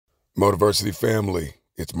Motiversity family,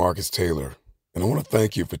 it's Marcus Taylor, and I want to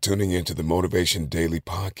thank you for tuning in to the Motivation Daily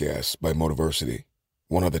Podcast by Motiversity,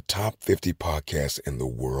 one of the top 50 podcasts in the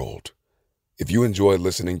world. If you enjoy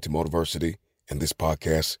listening to Motiversity and this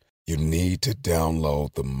podcast, you need to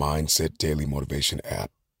download the Mindset Daily Motivation app.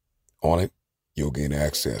 On it, you'll gain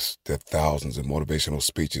access to thousands of motivational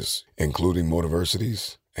speeches, including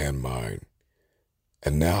Motiversity's and mine.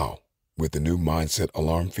 And now, with the new Mindset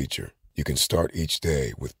Alarm feature, you can start each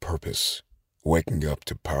day with purpose, waking up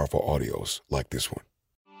to powerful audios like this one.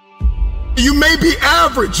 You may be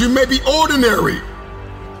average, you may be ordinary,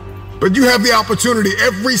 but you have the opportunity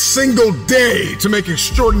every single day to make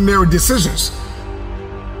extraordinary decisions.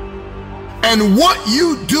 And what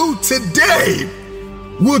you do today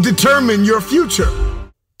will determine your future.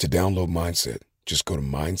 To download Mindset, just go to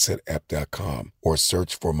mindsetapp.com or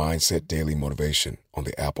search for Mindset Daily Motivation on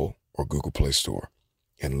the Apple or Google Play Store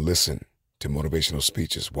and listen to motivational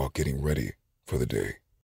speeches while getting ready for the day.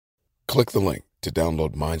 Click the link to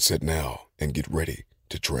download Mindset now and get ready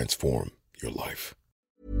to transform your life.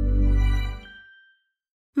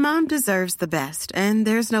 Mom deserves the best, and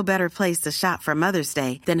there's no better place to shop for Mother's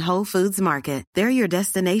Day than Whole Foods Market. They're your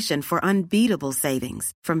destination for unbeatable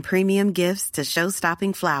savings, from premium gifts to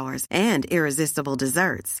show-stopping flowers and irresistible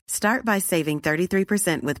desserts. Start by saving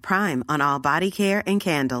 33% with Prime on all body care and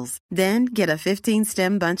candles. Then get a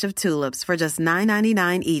 15-stem bunch of tulips for just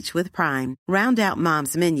 $9.99 each with Prime. Round out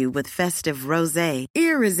Mom's menu with festive rosé,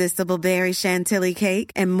 irresistible berry chantilly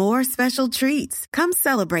cake, and more special treats. Come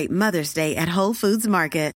celebrate Mother's Day at Whole Foods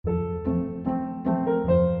Market.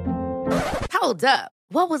 Hold up.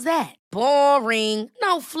 What was that? Boring.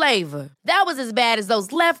 No flavor. That was as bad as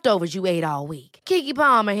those leftovers you ate all week. Keke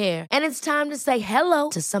Palmer here, and it's time to say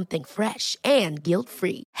hello to something fresh and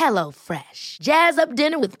guilt-free. HelloFresh. Jazz up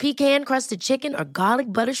dinner with pecan-crusted chicken or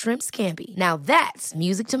garlic butter shrimp scampi. Now that's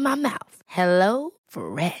music to my mouth.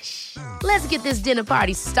 HelloFresh. Let's get this dinner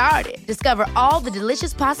party started. Discover all the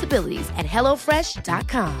delicious possibilities at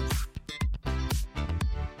HelloFresh.com.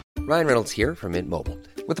 Ryan Reynolds here from Mint Mobile.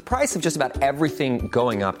 With the price of just about everything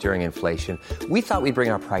going up during inflation, we thought we'd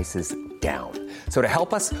bring our prices down. So to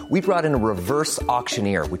help us, we brought in a reverse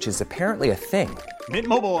auctioneer, which is apparently a thing. Mint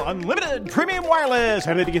Mobile Unlimited Premium Wireless.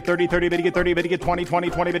 How to get 30, 30, bit to get 30, bit to get 20,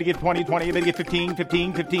 20, 20, bit to get 20, 20, bit to get 15,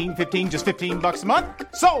 15, 15, 15, just $15 a month?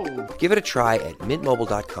 Sold! Give it a try at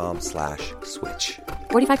mintmobile.com/switch.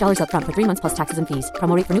 $45 up front for 3 months plus taxes and fees.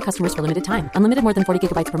 Promo rate for new customers for limited time. Unlimited more than 40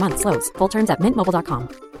 gigabytes per month. Slows full terms at mintmobile.com.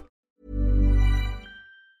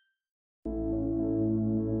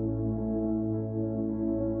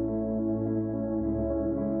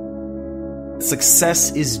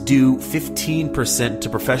 Success is due 15% to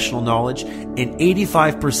professional knowledge and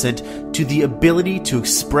 85% to the ability to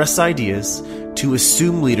express ideas, to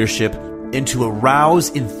assume leadership, and to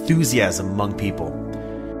arouse enthusiasm among people.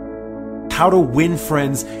 How to win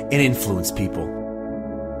friends and influence people.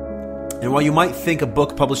 And while you might think a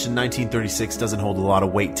book published in 1936 doesn't hold a lot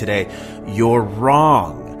of weight today, you're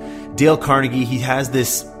wrong. Dale Carnegie, he has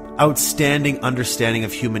this outstanding understanding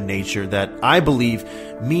of human nature that I believe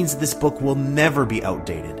means this book will never be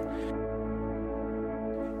outdated.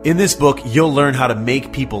 In this book, you'll learn how to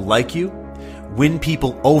make people like you, win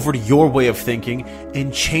people over to your way of thinking,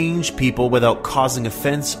 and change people without causing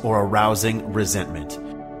offense or arousing resentment.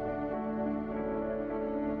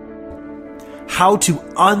 How to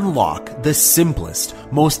unlock the simplest,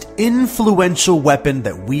 most influential weapon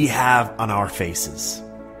that we have on our faces.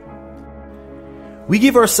 We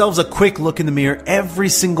give ourselves a quick look in the mirror every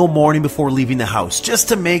single morning before leaving the house, just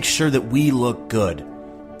to make sure that we look good.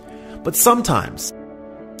 But sometimes,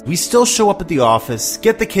 we still show up at the office,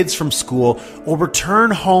 get the kids from school, or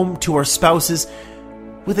return home to our spouses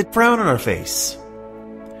with a frown on our face.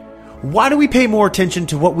 Why do we pay more attention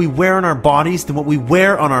to what we wear on our bodies than what we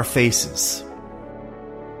wear on our faces?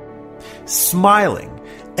 Smiling,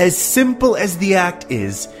 as simple as the act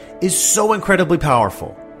is so incredibly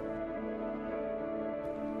powerful.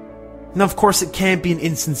 Now, of course, it can't be an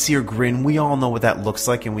insincere grin. We all know what that looks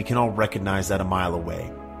like, and we can all recognize that a mile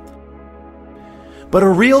away. But a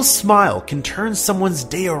real smile can turn someone's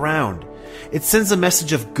day around. It sends a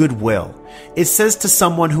message of goodwill. It says to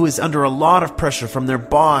someone who is under a lot of pressure from their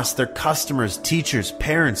boss, their customers, teachers,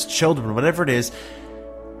 parents, children, whatever it is,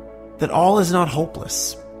 that all is not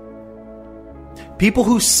hopeless. People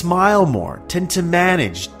who smile more tend to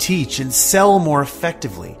manage, teach, and sell more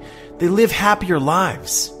effectively. They live happier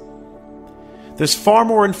lives. There's far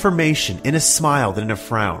more information in a smile than in a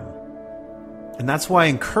frown. And that's why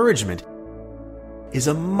encouragement is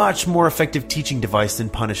a much more effective teaching device than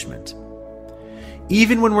punishment.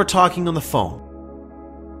 Even when we're talking on the phone,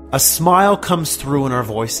 A smile comes through in our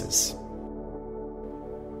voices.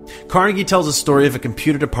 Carnegie tells a story of a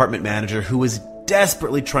computer department manager who was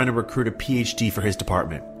desperately trying to recruit a PhD for his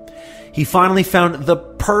department. He finally found the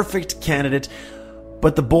perfect candidate,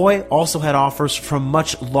 but the boy also had offers from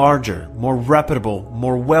much larger, more reputable,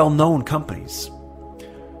 more well-known companies.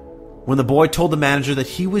 When the boy told the manager that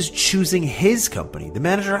he was choosing his company, the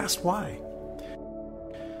manager asked why.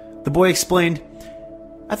 The boy explained,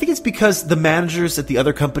 "I think it's because the managers at the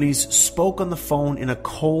other companies spoke on the phone in a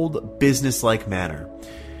cold, business-like manner,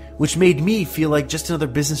 which made me feel like just another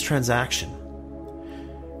business transaction.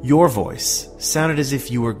 Your voice sounded as if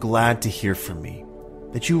you were glad to hear from me,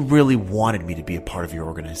 that you really wanted me to be a part of your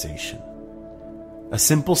organization. A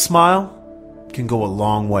simple smile can go a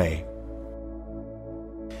long way."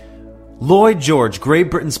 Lloyd George,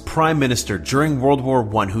 Great Britain's Prime Minister during World War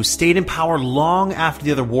I, who stayed in power long after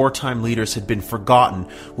the other wartime leaders had been forgotten,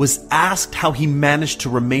 was asked how he managed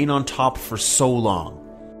to remain on top for so long.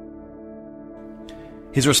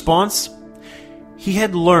 His response? He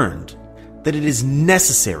had learned that it is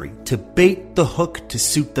necessary to bait the hook to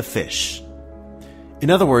suit the fish.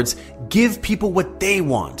 In other words, give people what they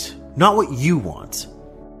want, not what you want.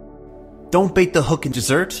 Don't bait the hook in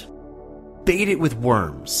dessert, bait it with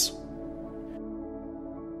worms.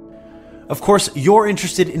 Of course, you're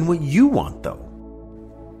interested in what you want, though.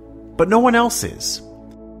 But no one else is.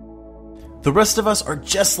 The rest of us are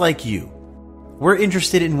just like you. We're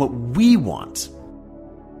interested in what we want.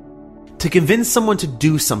 To convince someone to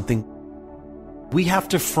do something, we have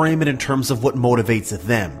to frame it in terms of what motivates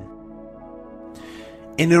them.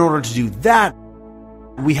 And in order to do that,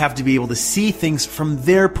 we have to be able to see things from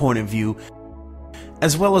their point of view,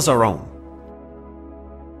 as well as our own.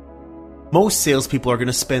 Most salespeople are going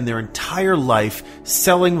to spend their entire life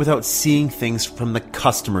selling without seeing things from the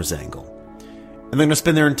customer's angle. And they're going to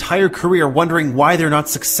spend their entire career wondering why they're not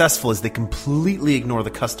successful as they completely ignore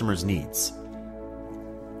the customer's needs.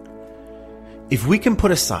 If we can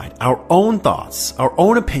put aside our own thoughts, our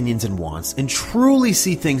own opinions and wants, and truly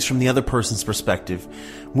see things from the other person's perspective,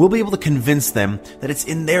 we'll be able to convince them that it's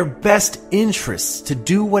in their best interests to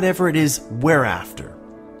do whatever it is we're after.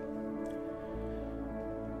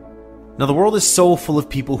 Now, the world is so full of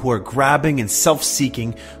people who are grabbing and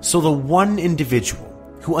self-seeking, so the one individual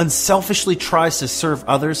who unselfishly tries to serve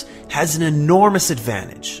others has an enormous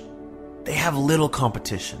advantage. They have little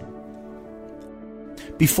competition.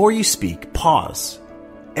 Before you speak, pause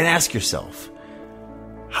and ask yourself,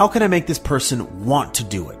 how can I make this person want to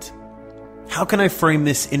do it? How can I frame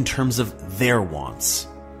this in terms of their wants?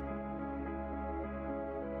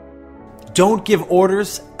 Don't give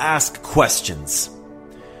orders, ask questions.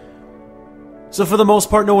 So for the most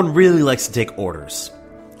part, no one really likes to take orders.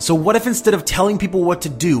 So what if instead of telling people what to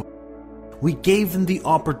do, we gave them the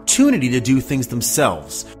opportunity to do things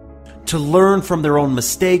themselves, to learn from their own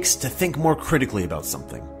mistakes, to think more critically about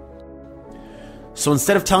something? So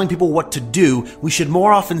instead of telling people what to do, we should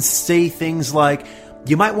more often say things like,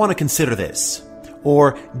 you might want to consider this,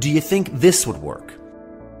 or do you think this would work?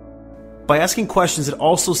 By asking questions, it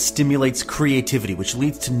also stimulates creativity, which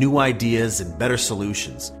leads to new ideas and better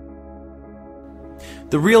solutions.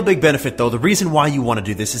 The real big benefit, though, the reason why you want to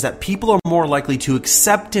do this is that people are more likely to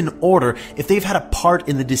accept an order if they've had a part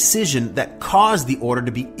in the decision that caused the order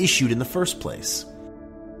to be issued in the first place.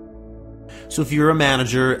 So if you're a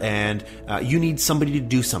manager and you need somebody to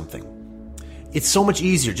do something, it's so much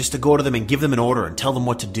easier just to go to them and give them an order and tell them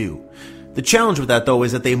what to do. The challenge with that, though,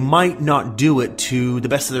 is that they might not do it to the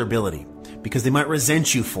best of their ability because they might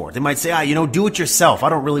resent you for it. They might say, do it yourself. I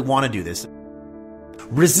don't really want to do this.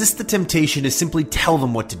 Resist the temptation to simply tell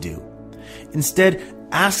them what to do. Instead,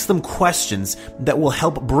 ask them questions that will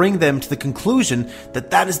help bring them to the conclusion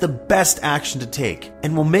that that is the best action to take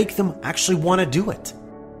and will make them actually want to do it.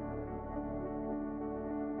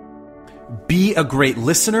 Be a great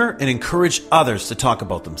listener and encourage others to talk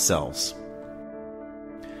about themselves.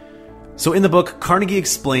 So in the book, Carnegie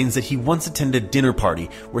explains that he once attended a dinner party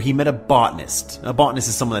where he met a botanist. A botanist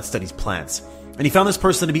is someone that studies plants. And he found this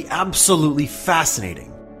person to be absolutely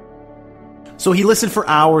fascinating. So he listened for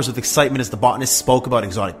hours with excitement as the botanist spoke about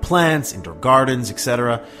exotic plants, indoor gardens,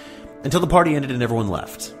 etc., until the party ended and everyone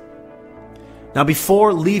left. Now,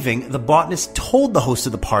 before leaving, the botanist told the host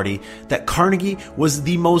of the party that Carnegie was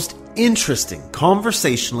the most interesting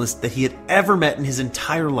conversationalist that he had ever met in his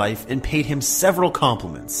entire life and paid him several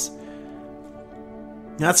compliments.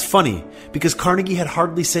 Now, that's funny, because Carnegie had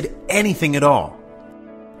hardly said anything at all.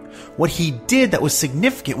 What he did that was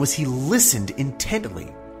significant was he listened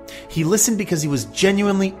intently. He listened because he was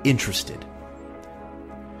genuinely interested.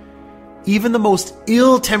 Even the most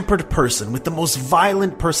ill-tempered person with the most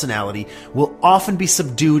violent personality will often be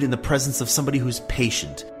subdued in the presence of somebody who's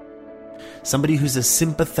patient, somebody who's a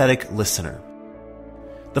sympathetic listener.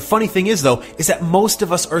 The funny thing is, though, is that most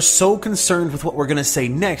of us are so concerned with what we're going to say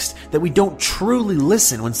next that we don't truly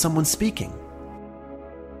listen when someone's speaking.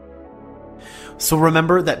 So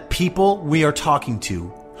remember that people we are talking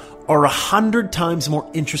to are 100 times more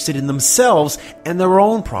interested in themselves and their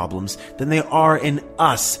own problems than they are in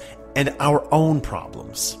us and our own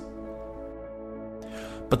problems.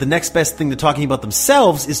 But the next best thing to talking about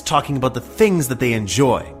themselves is talking about the things that they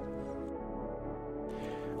enjoy.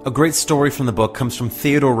 A great story from the book comes from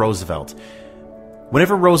Theodore Roosevelt.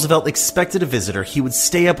 Whenever Roosevelt expected a visitor, he would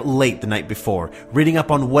stay up late the night before, reading up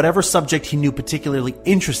on whatever subject he knew particularly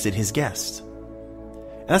interested his guest.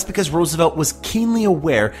 And that's because Roosevelt was keenly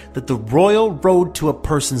aware that the royal road to a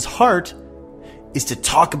person's heart is to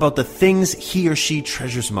talk about the things he or she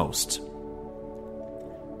treasures most.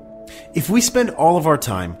 If we spend all of our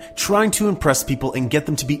time trying to impress people and get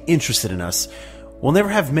them to be interested in us, we'll never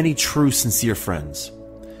have many true, sincere friends.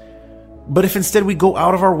 But if instead we go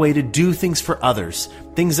out of our way to do things for others,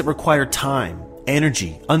 things that require time,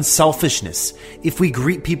 energy, unselfishness, if we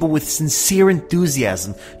greet people with sincere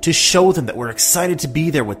enthusiasm to show them that we're excited to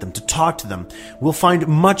be there with them, to talk to them, we'll find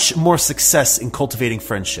much more success in cultivating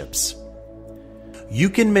friendships. You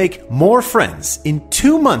can make more friends in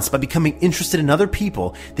 2 months by becoming interested in other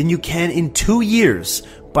people than you can in 2 years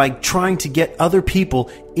by trying to get other people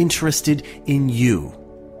interested in you.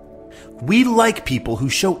 We like people who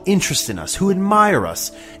show interest in us, who admire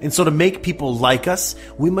us, and so to make people like us,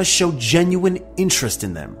 we must show genuine interest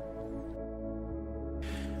in them.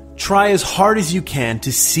 Try as hard as you can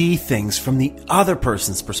to see things from the other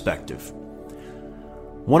person's perspective.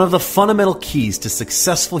 One of the fundamental keys to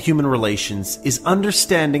successful human relations is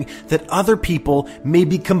understanding that other people may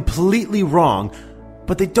be completely wrong,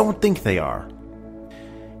 but they don't think they are.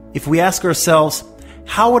 If we ask ourselves,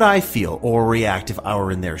 how would I feel or react if I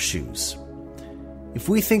were in their shoes? If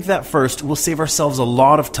we think that first, we'll save ourselves a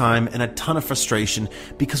lot of time and a ton of frustration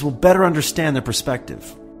because we'll better understand their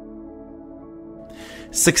perspective.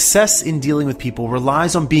 Success in dealing with people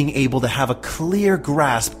relies on being able to have a clear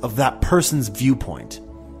grasp of that person's viewpoint.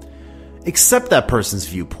 Accept that person's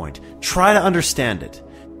viewpoint. Try to understand it.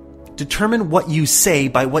 Determine what you say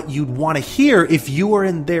by what you'd want to hear if you were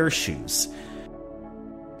in their shoes.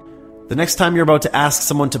 The next time you're about to ask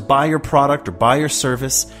someone to buy your product or buy your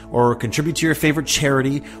service or contribute to your favorite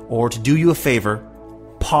charity or to do you a favor,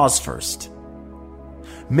 pause first.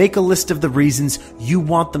 Make a list of the reasons you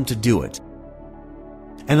want them to do it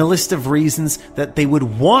and a list of reasons that they would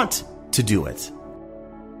want to do it.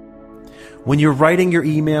 When you're writing your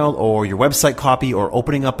email or your website copy or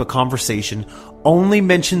opening up a conversation, only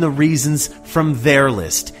mention the reasons from their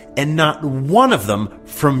list and not one of them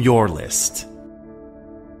from your list.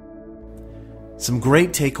 Some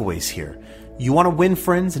great takeaways here. You want to win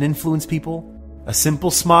friends and influence people? A simple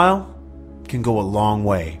smile can go a long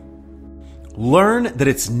way. Learn that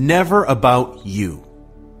it's never about you.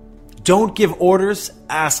 Don't give orders,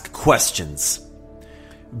 ask questions.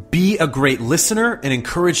 Be a great listener and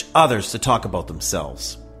encourage others to talk about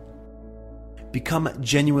themselves. Become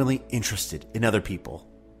genuinely interested in other people.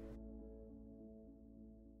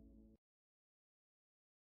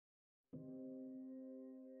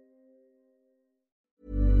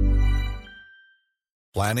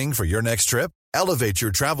 Planning for your next trip? Elevate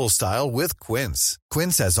your travel style with Quince.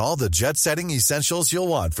 Quince has all the jet-setting essentials you'll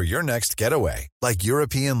want for your next getaway, like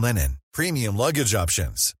European linen, premium luggage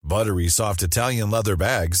options, buttery soft Italian leather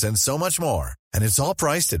bags, and so much more. And it's all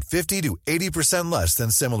priced at 50 to 80% less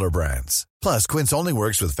than similar brands. Plus, Quince only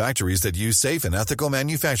works with factories that use safe and ethical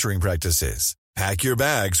manufacturing practices. Pack your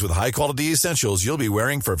bags with high-quality essentials you'll be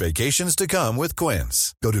wearing for vacations to come with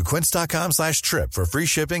Quince. Go to quince.com/trip for free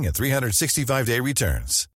shipping and 365-day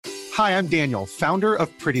returns. Hi, I'm Daniel, founder of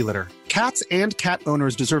Pretty Litter. Cats and cat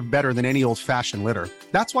owners deserve better than any old-fashioned litter.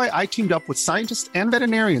 That's why I teamed up with scientists and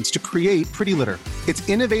veterinarians to create Pretty Litter. Its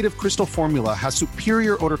innovative crystal formula has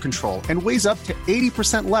superior odor control and weighs up to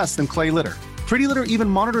 80% less than clay litter. Pretty Litter even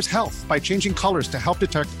monitors health by changing colors to help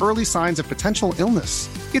detect early signs of potential illness.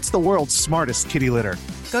 It's the world's smartest kitty litter.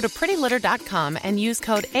 Go to prettylitter.com and use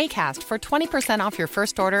code ACAST for 20% off your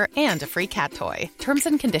first order and a free cat toy. Terms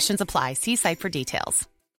and conditions apply. See site for details.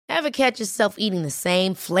 Ever catch yourself eating the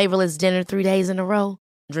same flavorless dinner 3 days in a row?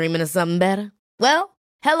 Dreaming of something better? Well,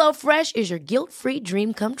 HelloFresh is your guilt-free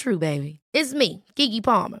dream come true, baby. It's me, Keke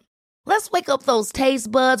Palmer. Let's wake up those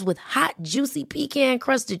taste buds with hot, juicy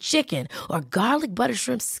pecan-crusted chicken or garlic butter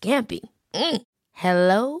shrimp scampi.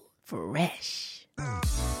 Hello Fresh.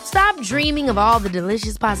 Stop dreaming of all the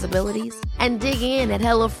delicious possibilities and dig in at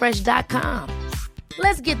HelloFresh.com.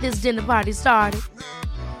 Let's get this dinner party started.